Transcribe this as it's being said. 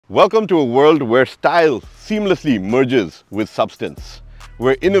Welcome to a world where style seamlessly merges with substance,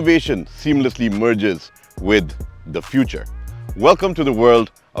 where innovation seamlessly merges with the future. Welcome to the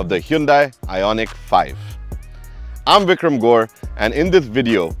world of the Hyundai Ioniq 5. I'm Vikram Gore, and in this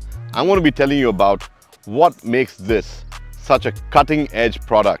video, I'm going to be telling you about what makes this such a cutting-edge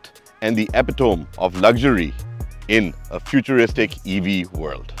product and the epitome of luxury in a futuristic EV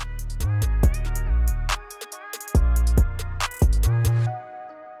world.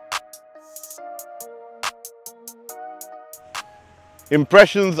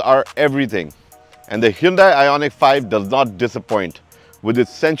 Impressions are everything, and the Hyundai Ioniq 5 does not disappoint with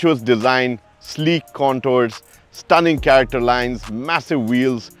its sensuous design, sleek contours, stunning character lines, massive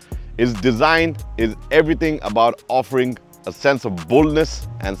wheels. Its design is everything about offering a sense of boldness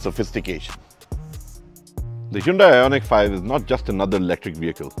and sophistication. The Hyundai Ioniq 5 is not just another electric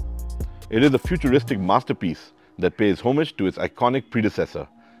vehicle. It is a futuristic masterpiece that pays homage to its iconic predecessor,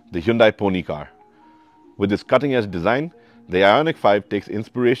 the Hyundai Pony car. With its cutting-edge design, the Ioniq 5 takes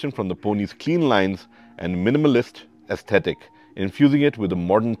inspiration from the Pony's clean lines and minimalist aesthetic, infusing it with a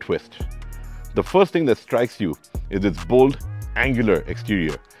modern twist. The first thing that strikes you is its bold, angular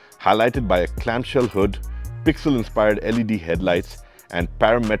exterior, highlighted by a clamshell hood, pixel-inspired LED headlights, and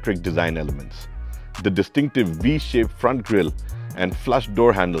parametric design elements. The distinctive V-shaped front grille and flush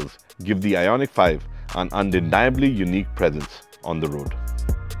door handles give the Ioniq 5 an undeniably unique presence on the road.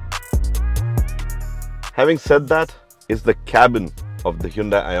 Having said that, it's the cabin of the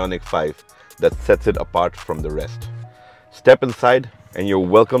Hyundai Ioniq 5 that sets it apart from the rest. Step inside and you're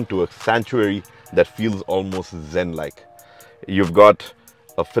welcome to a sanctuary that feels almost zen-like. You've got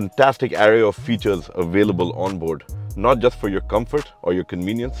a fantastic array of features available on board, not just for your comfort or your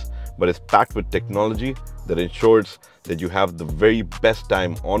convenience, but it's packed with technology that ensures that you have the very best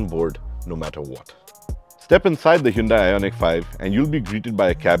time on board no matter what. Step inside the Hyundai Ioniq 5 and you'll be greeted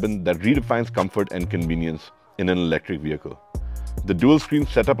by a cabin that redefines comfort and convenience in an electric vehicle. The dual-screen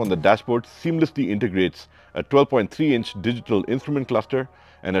setup on the dashboard seamlessly integrates a 12.3-inch digital instrument cluster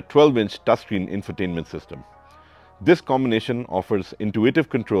and a 12-inch touchscreen infotainment system. This combination offers intuitive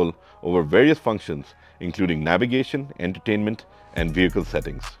control over various functions, including navigation, entertainment, and vehicle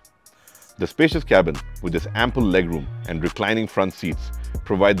settings. The spacious cabin, with its ample legroom and reclining front seats,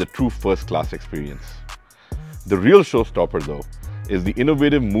 provide the true first-class experience. The real showstopper, though, is the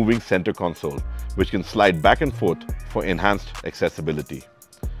innovative moving center console, which can slide back and forth for enhanced accessibility.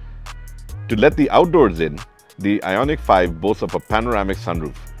 To let the outdoors in, the Ioniq 5 boasts of a panoramic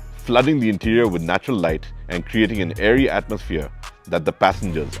sunroof, flooding the interior with natural light and creating an airy atmosphere that the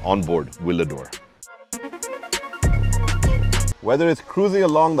passengers on board will adore. Whether it's cruising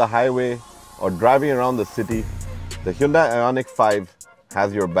along the highway or driving around the city, the Hyundai Ioniq 5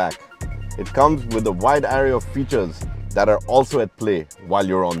 has your back. It comes with a wide array of features that are also at play while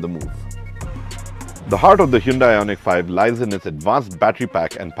you're on the move. The heart of the Hyundai Ioniq 5 lies in its advanced battery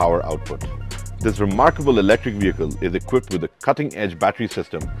pack and power output. This remarkable electric vehicle is equipped with a cutting-edge battery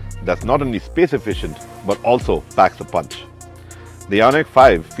system that's not only space efficient but also packs a punch. The Ioniq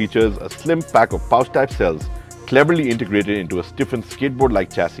 5 features a slim pack of pouch-type cells cleverly integrated into a stiffened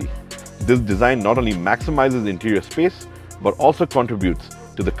skateboard-like chassis. This design not only maximizes interior space but also contributes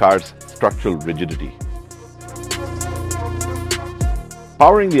to the car's structural rigidity.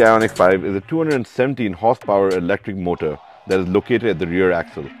 Powering the Ioniq 5 is a 217 horsepower electric motor that is located at the rear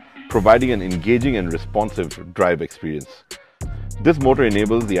axle, providing an engaging and responsive drive experience. This motor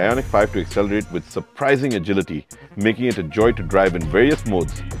enables the Ioniq 5 to accelerate with surprising agility, making it a joy to drive in various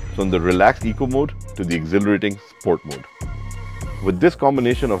modes, from the relaxed eco mode to the exhilarating sport mode. With this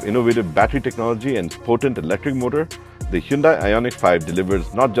combination of innovative battery technology and potent electric motor, the Hyundai Ioniq 5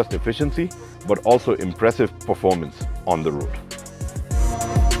 delivers not just efficiency, but also impressive performance on the road.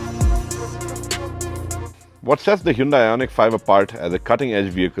 What sets the Hyundai Ioniq 5 apart as a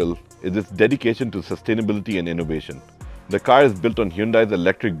cutting-edge vehicle is its dedication to sustainability and innovation. The car is built on Hyundai's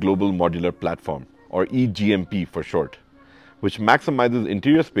Electric Global Modular Platform, or EGMP for short, which maximizes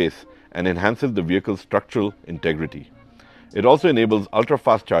interior space and enhances the vehicle's structural integrity. It also enables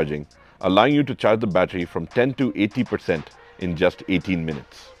ultra-fast charging, allowing you to charge the battery from 10 to 80% in just 18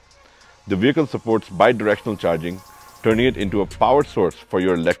 minutes. The vehicle supports bi-directional charging, turning it into a power source for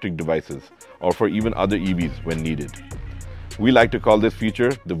your electric devices or for even other EVs when needed. We like to call this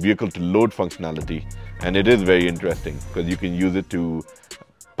feature the vehicle-to-load functionality, and it is very interesting because you can use it to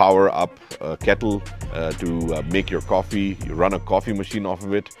power up a kettle, to make your coffee, you run a coffee machine off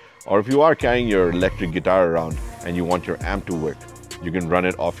of it, or if you are carrying your electric guitar around and you want your amp to work, you can run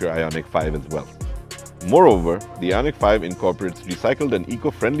it off your Ioniq 5 as well. Moreover, the Ioniq 5 incorporates recycled and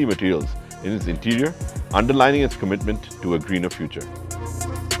eco-friendly materials in its interior, underlining its commitment to a greener future.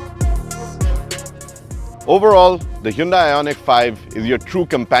 Overall, the Hyundai Ioniq 5 is your true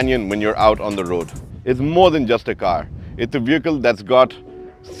companion when you're out on the road. It's more than just a car. It's a vehicle that's got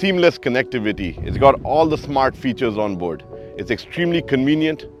seamless connectivity. It's got all the smart features on board. It's extremely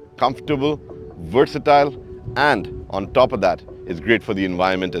convenient, comfortable, versatile, and on top of that, it's great for the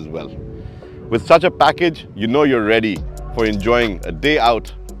environment as well. With such a package, you know you're ready for enjoying a day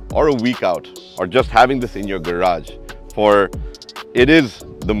out or a week out, or just having this in your garage, for it is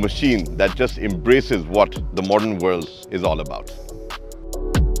the machine that just embraces what the modern world is all about.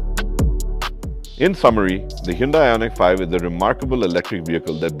 In summary, the Hyundai Ioniq 5 is a remarkable electric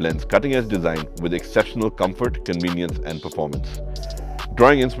vehicle that blends cutting-edge design with exceptional comfort, convenience, and performance.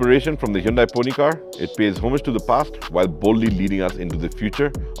 Drawing inspiration from the Hyundai Pony car, it pays homage to the past while boldly leading us into the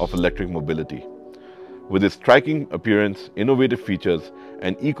future of electric mobility. With its striking appearance, innovative features,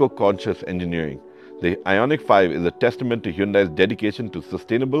 and eco-conscious engineering, the Ioniq 5 is a testament to Hyundai's dedication to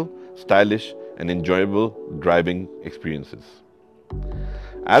sustainable, stylish, and enjoyable driving experiences.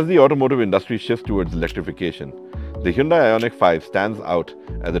 As the automotive industry shifts towards electrification, the Hyundai Ioniq 5 stands out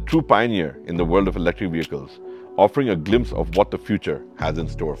as a true pioneer in the world of electric vehicles, offering a glimpse of what the future has in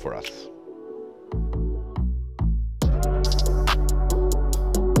store for us.